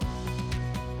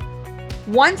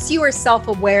Once you are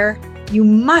self-aware, you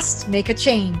must make a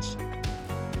change.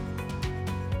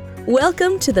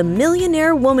 Welcome to the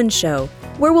Millionaire Woman Show,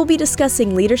 where we'll be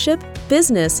discussing leadership,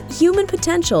 business, human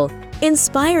potential,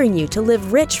 inspiring you to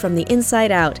live rich from the inside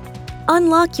out.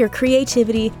 Unlock your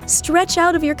creativity, stretch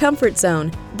out of your comfort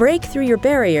zone, break through your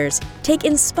barriers, take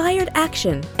inspired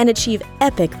action, and achieve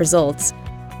epic results.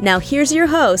 Now here's your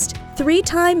host,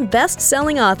 3-time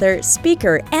best-selling author,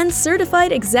 speaker, and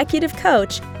certified executive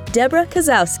coach, Deborah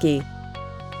Kozowski.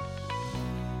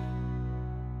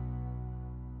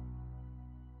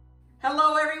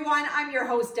 Hello, everyone. I'm your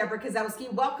host, Deborah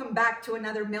Kozowski. Welcome back to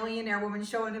another Millionaire Woman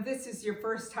Show. And if this is your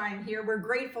first time here, we're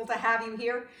grateful to have you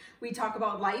here. We talk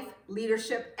about life,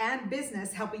 leadership, and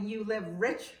business, helping you live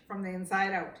rich from the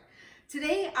inside out.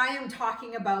 Today, I am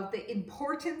talking about the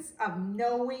importance of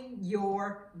knowing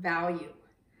your value.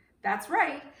 That's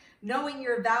right, knowing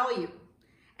your value.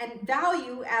 And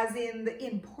value as in the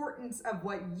importance of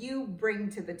what you bring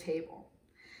to the table.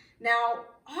 Now,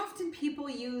 often people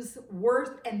use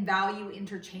worth and value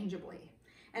interchangeably.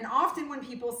 And often when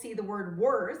people see the word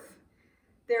worth,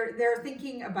 they're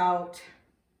thinking about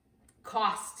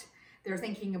cost, they're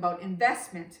thinking about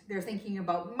investment, they're thinking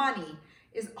about money,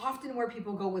 is often where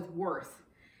people go with worth.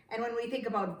 And when we think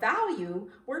about value,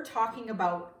 we're talking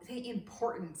about the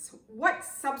importance. What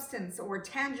substance or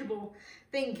tangible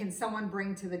thing can someone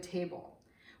bring to the table?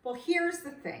 Well, here's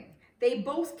the thing. They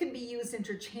both can be used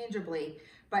interchangeably,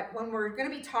 but when we're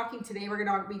going to be talking today, we're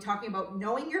going to be talking about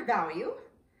knowing your value,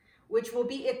 which will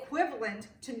be equivalent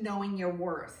to knowing your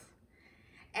worth.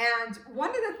 And one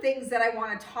of the things that I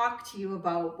want to talk to you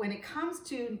about when it comes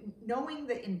to knowing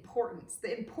the importance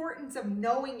of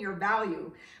knowing your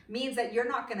value means that you're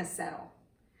not going to settle.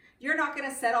 You're not going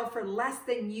to settle for less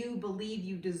than you believe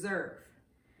you deserve.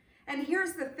 And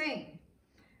here's the thing.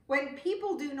 When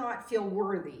people do not feel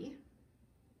worthy,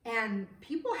 and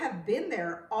people have been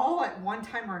there all at one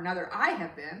time or another, I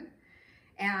have been,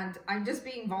 and I'm just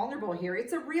being vulnerable here.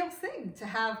 It's a real thing to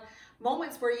have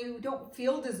moments where you don't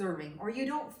feel deserving or you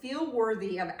don't feel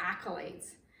worthy of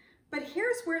accolades. But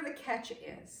here's where the catch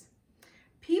is.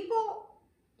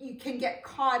 You can get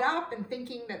caught up in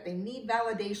thinking that they need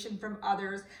validation from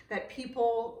others, that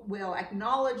people will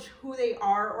acknowledge who they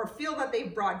are or feel that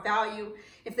they've brought value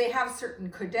if they have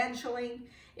certain credentialing,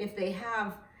 if they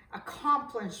have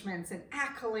accomplishments and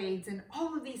accolades and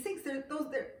all of these things. They're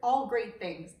all great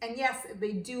things. And yes,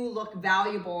 they do look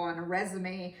valuable on a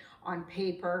resume, on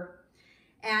paper.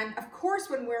 And of course,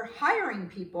 when we're hiring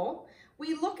people,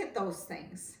 we look at those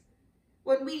things.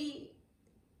 When we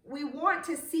want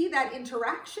to see that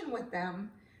interaction with them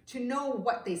to know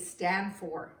what they stand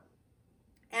for.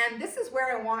 And this is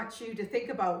where I want you to think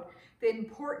about the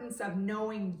importance of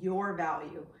knowing your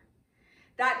value.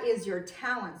 That is your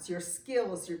talents, your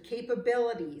skills, your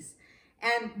capabilities,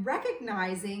 and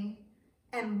recognizing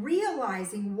and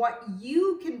realizing what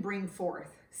you can bring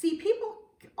forth. See, people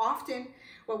often,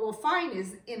 what we'll find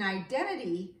is in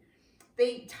identity,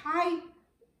 they tie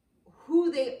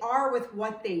who they are with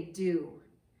what they do.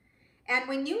 And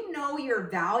when you know your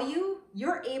value,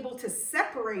 you're able to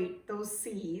separate those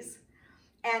C's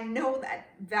and know that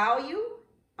value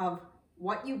of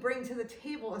what you bring to the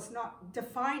table is not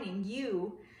defining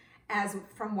you as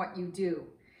from what you do.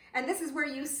 And this is where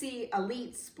you see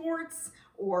elite sports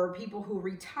or people who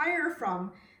retire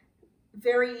from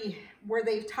where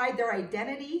they've tied their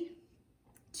identity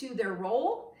to their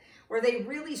role, where they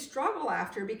really struggle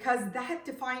after because that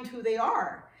defined who they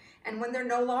are. And when they're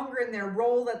no longer in their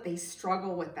role, that they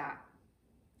struggle with that.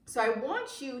 So I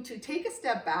want you to take a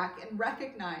step back and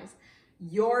recognize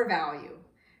your value,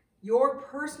 your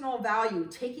personal value,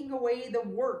 taking away the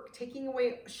work,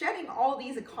 shedding all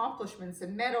these accomplishments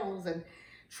and medals and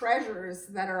treasures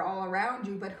that are all around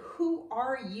you, but who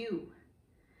are you?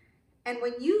 And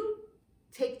when you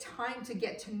take time to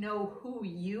get to know who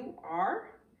you are,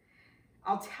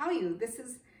 I'll tell you, this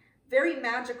is very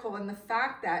magical in the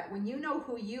fact that when you know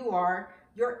who you are,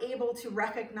 you're able to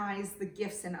recognize the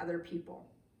gifts in other people.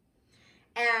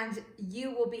 And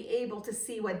you will be able to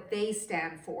see what they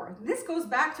stand for. This goes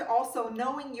back to also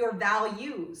knowing your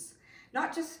values,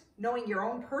 not just knowing your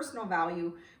own personal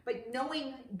value, but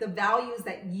knowing the values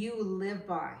that you live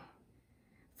by.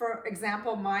 For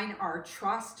example, mine are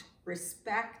trust,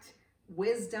 respect,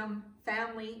 wisdom,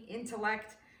 family,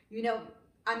 intellect,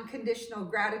 unconditional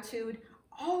gratitude,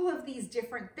 all of these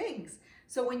different things.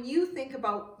 So when you think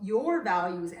about your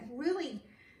values and really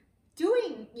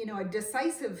doing, a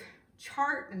decisive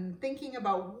chart and thinking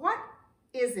about what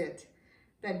is it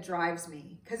that drives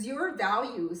me, because your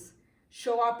values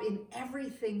show up in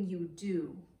everything you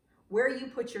do. Where you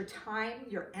put your time,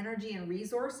 your energy, and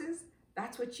resources,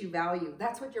 That's what you value.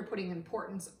 That's what you're putting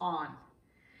importance on.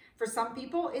 For some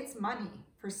people, it's money.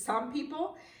 For some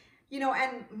people,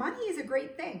 and money is a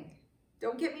great thing.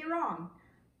 Don't get me wrong.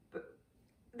 But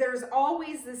there's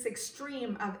always this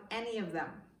extreme of any of them.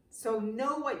 So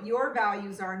know what your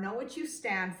values are, know what you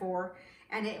stand for,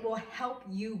 and it will help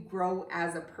you grow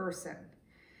as a person.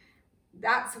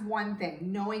 That's one thing,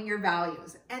 knowing your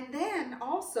values. And then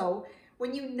also,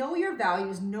 when you know your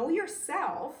values, know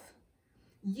yourself,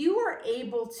 you are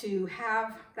able to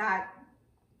have that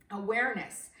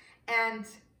awareness and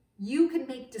you can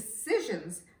make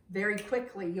decisions very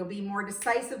quickly. You'll be more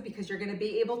decisive because you're going to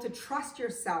be able to trust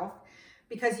yourself,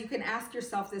 because you can ask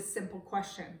yourself this simple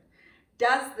question.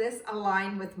 Does this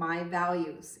align with my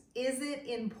values? Is it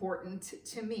important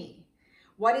to me?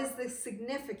 What is this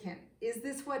significant? Is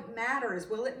this what matters?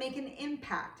 Will it make an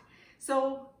impact?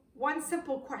 So one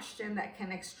simple question that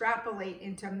can extrapolate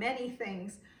into many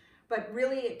things, but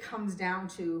really it comes down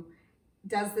to,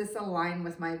 does this align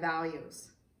with my values?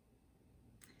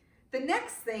 The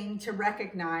next thing to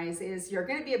recognize is you're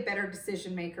going to be a better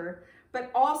decision maker,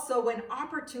 but also when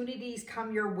opportunities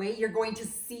come your way, you're going to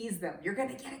seize them. You're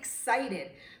going to get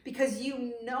excited because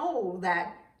you know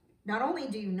that not only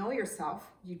do you know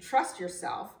yourself, you trust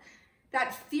yourself,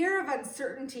 that fear of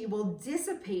uncertainty will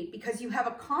dissipate because you have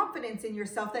a confidence in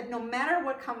yourself that no matter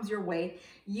what comes your way,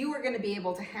 you are going to be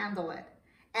able to handle it.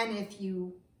 And if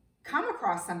you come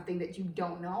across something that you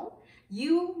don't know,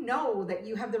 you know that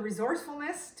you have the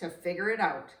resourcefulness to figure it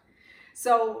out.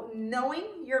 So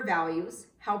knowing your values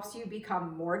helps you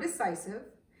become more decisive,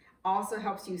 also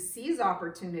helps you seize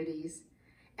opportunities,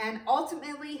 and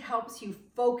ultimately helps you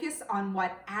focus on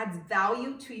what adds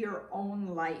value to your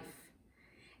own life.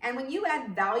 And when you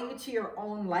add value to your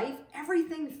own life,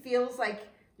 everything feels like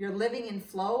you're living in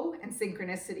flow and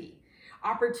synchronicity.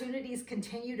 Opportunities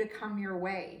continue to come your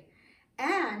way,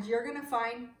 and you're going to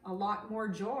find a lot more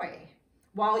joy.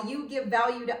 While you give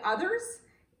value to others,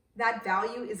 that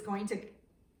value is going to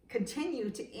continue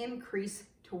to increase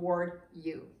toward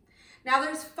you. Now,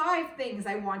 there's 5 things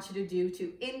I want you to do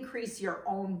to increase your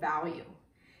own value.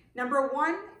 Number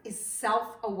 1 is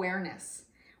self-awareness.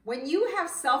 When you have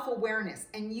self-awareness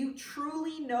and you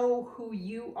truly know who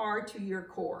you are to your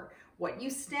core, what you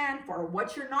stand for,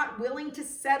 what you're not willing to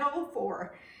settle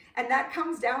for, and that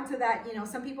comes down to that,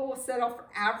 some people will settle for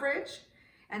average,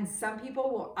 and some people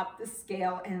will up the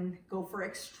scale and go for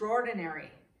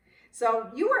extraordinary. So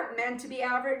you weren't meant to be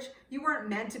average. You weren't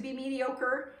meant to be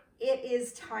mediocre. It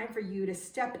is time for you to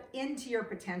step into your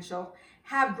potential,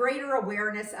 have greater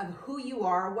awareness of who you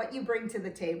are, what you bring to the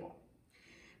table.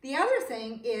 The other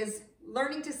thing is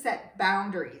learning to set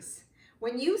boundaries.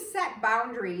 When you set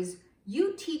boundaries,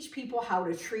 you teach people how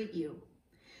to treat you.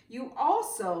 You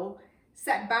also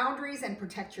set boundaries and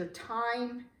protect your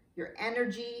time, your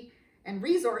energy, and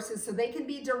resources so they can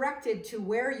be directed to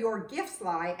where your gifts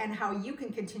lie and how you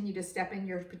can continue to step in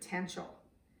your potential.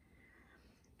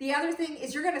 The other thing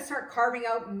is you're going to start carving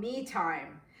out me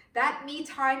time. That me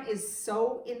time is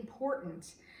so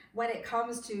important when it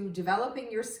comes to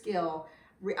developing your skill,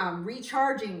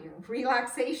 recharging,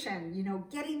 relaxation,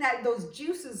 getting those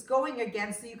juices going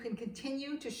again so you can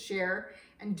continue to share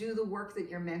and do the work that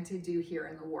you're meant to do here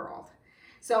in the world.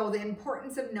 So the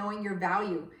importance of knowing your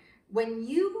value. When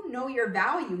you know your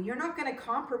value, you're not going to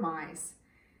compromise.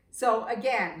 So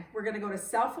again, we're going to go to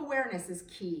self-awareness is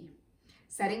key,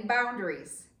 setting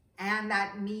boundaries, and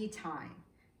that me time.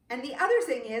 And the other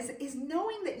thing is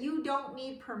knowing that you don't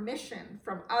need permission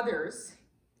from others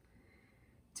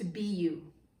to be you,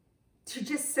 to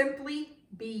just simply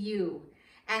be you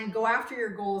and go after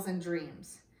your goals and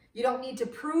dreams. You don't need to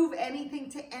prove anything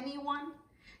to anyone.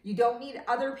 You don't need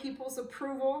other people's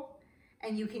approval,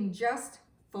 and you can just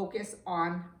focus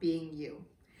on being you.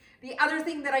 The other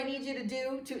thing that I need you to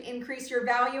do to increase your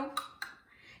value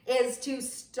is to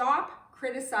stop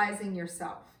criticizing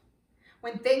yourself.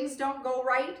 When things don't go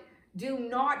right, do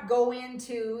not go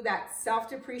into that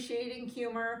self-depreciating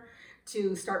humor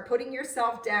to start putting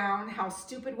yourself down. How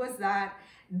stupid was that?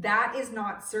 That is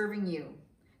not serving you.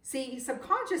 See,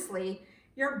 subconsciously,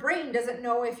 your brain doesn't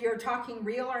know if you're talking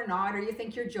real or not, or you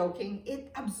think you're joking.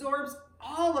 It absorbs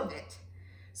all of it.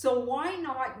 So why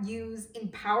not use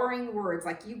empowering words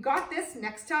like, you got this,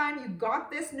 next time, you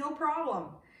got this, no problem.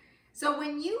 So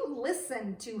when you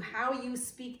listen to how you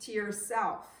speak to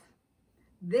yourself,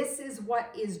 this is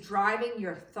what is driving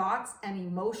your thoughts and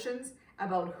emotions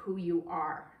about who you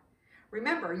are.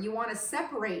 Remember, you want to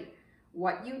separate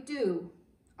what you do,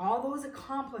 all those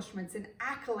accomplishments and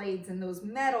accolades and those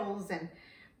medals and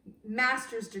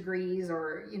master's degrees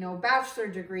or, bachelor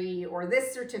degree or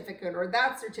this certificate or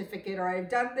that certificate or I've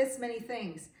done this many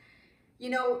things.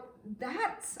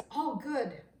 That's all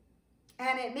good.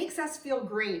 And it makes us feel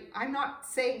great. I'm not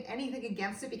saying anything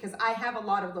against it because I have a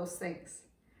lot of those things.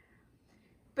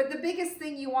 But the biggest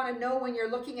thing you want to know when you're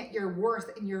looking at your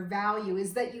worth and your value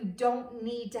is that you don't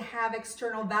need to have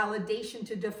external validation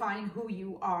to define who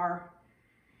you are.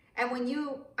 And when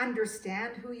you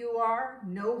understand who you are,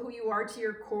 know who you are to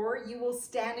your core, you will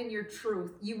stand in your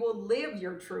truth. You will live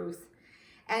your truth.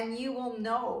 And you will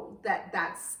know that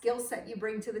that skill set you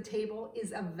bring to the table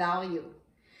is of value.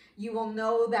 You will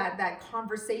know that that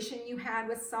conversation you had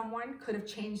with someone could have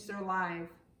changed their life.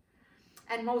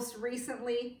 And most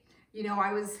recently,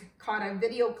 I caught a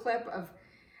video clip of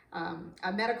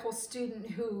a medical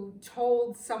student who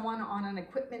told someone on an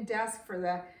equipment desk for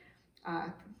the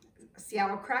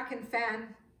Seattle Kraken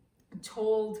fan,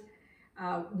 told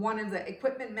one of the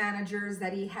equipment managers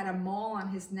that he had a mole on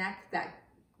his neck that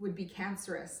would be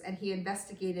cancerous, and he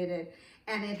investigated it,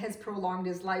 and it has prolonged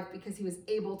his life because he was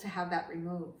able to have that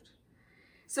removed.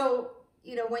 So,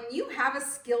 when you have a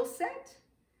skill set,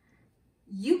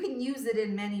 you can use it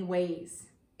in many ways.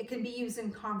 It can be used in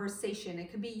conversation.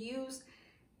 It can be used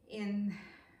in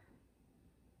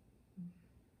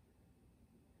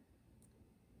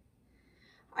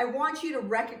I want you to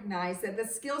recognize that the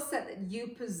skill set that you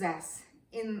possess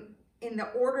in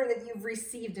the order that you've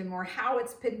received them or how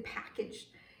it's been packaged,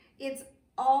 it's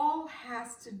all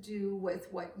has to do with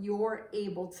what you're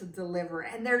able to deliver.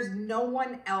 And there's no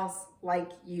one else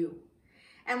like you.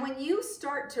 And when you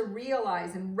start to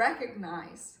realize and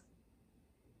recognize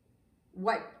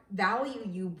what value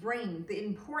you bring, the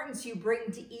importance you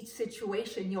bring to each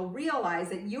situation, you'll realize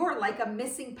that you're like a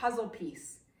missing puzzle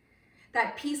piece.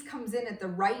 That piece comes in at the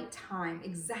right time,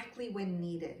 exactly when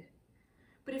needed.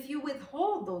 But if you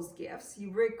withhold those gifts,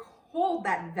 you withhold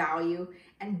that value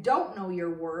and don't know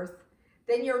your worth,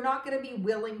 then you're not going to be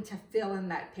willing to fill in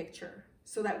that picture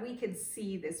so that we can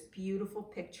see this beautiful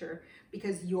picture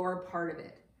because you're a part of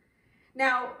it.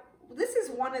 Now, this is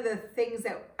one of the things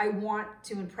that I want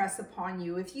to impress upon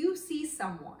you. If you see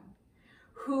someone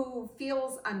who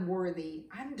feels unworthy,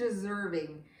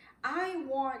 undeserving, I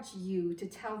want you to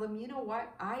tell them, you know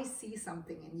what? I see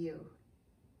something in you.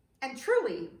 And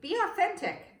truly, be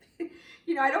authentic.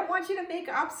 I don't want you to make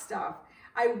up stuff.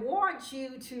 I want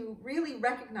you to really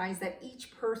recognize that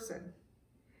each person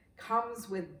comes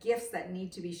with gifts that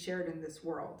need to be shared in this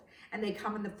world. And they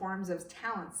come in the forms of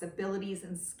talents, abilities,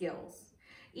 and skills.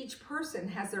 Each person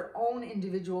has their own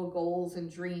individual goals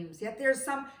and dreams, yet there's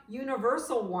some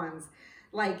universal ones,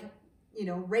 like,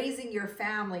 raising your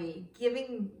family,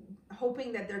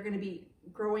 hoping that they're going to be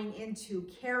growing into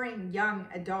caring young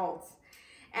adults.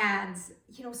 And,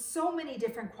 so many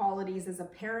different qualities as a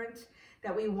parent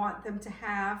that we want them to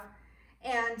have.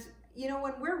 And,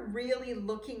 when we're really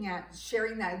looking at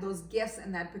sharing those gifts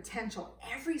and that potential,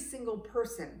 every single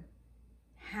person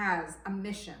has a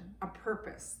mission, a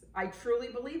purpose. I truly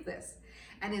believe this,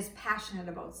 and is passionate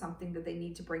about something that they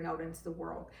need to bring out into the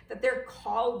world, that they're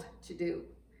called to do.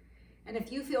 And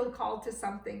if you feel called to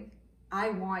something,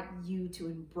 I want you to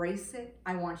embrace it.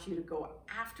 I want you to go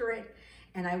after it.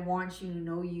 And I want you to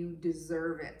know you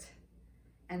deserve it.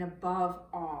 And above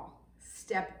all,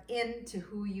 step into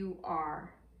who you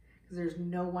are, because there's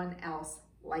no one else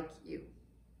like you.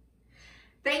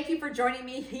 Thank you for joining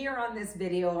me here on this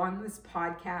video, on this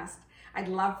podcast. I'd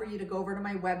love for you to go over to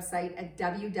my website at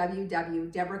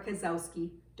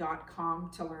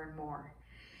www.deborahkozowski.com to learn more.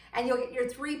 And you'll get your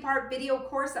 3-part video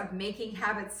course of Making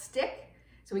Habits Stick,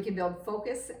 so we can build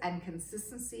focus and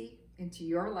consistency into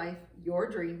your life, your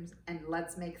dreams, and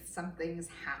let's make some things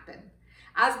happen.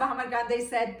 As Mahatma Gandhi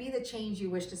said, be the change you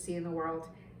wish to see in the world.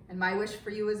 And my wish for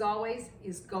you, as always,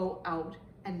 is go out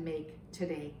and make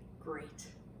today great.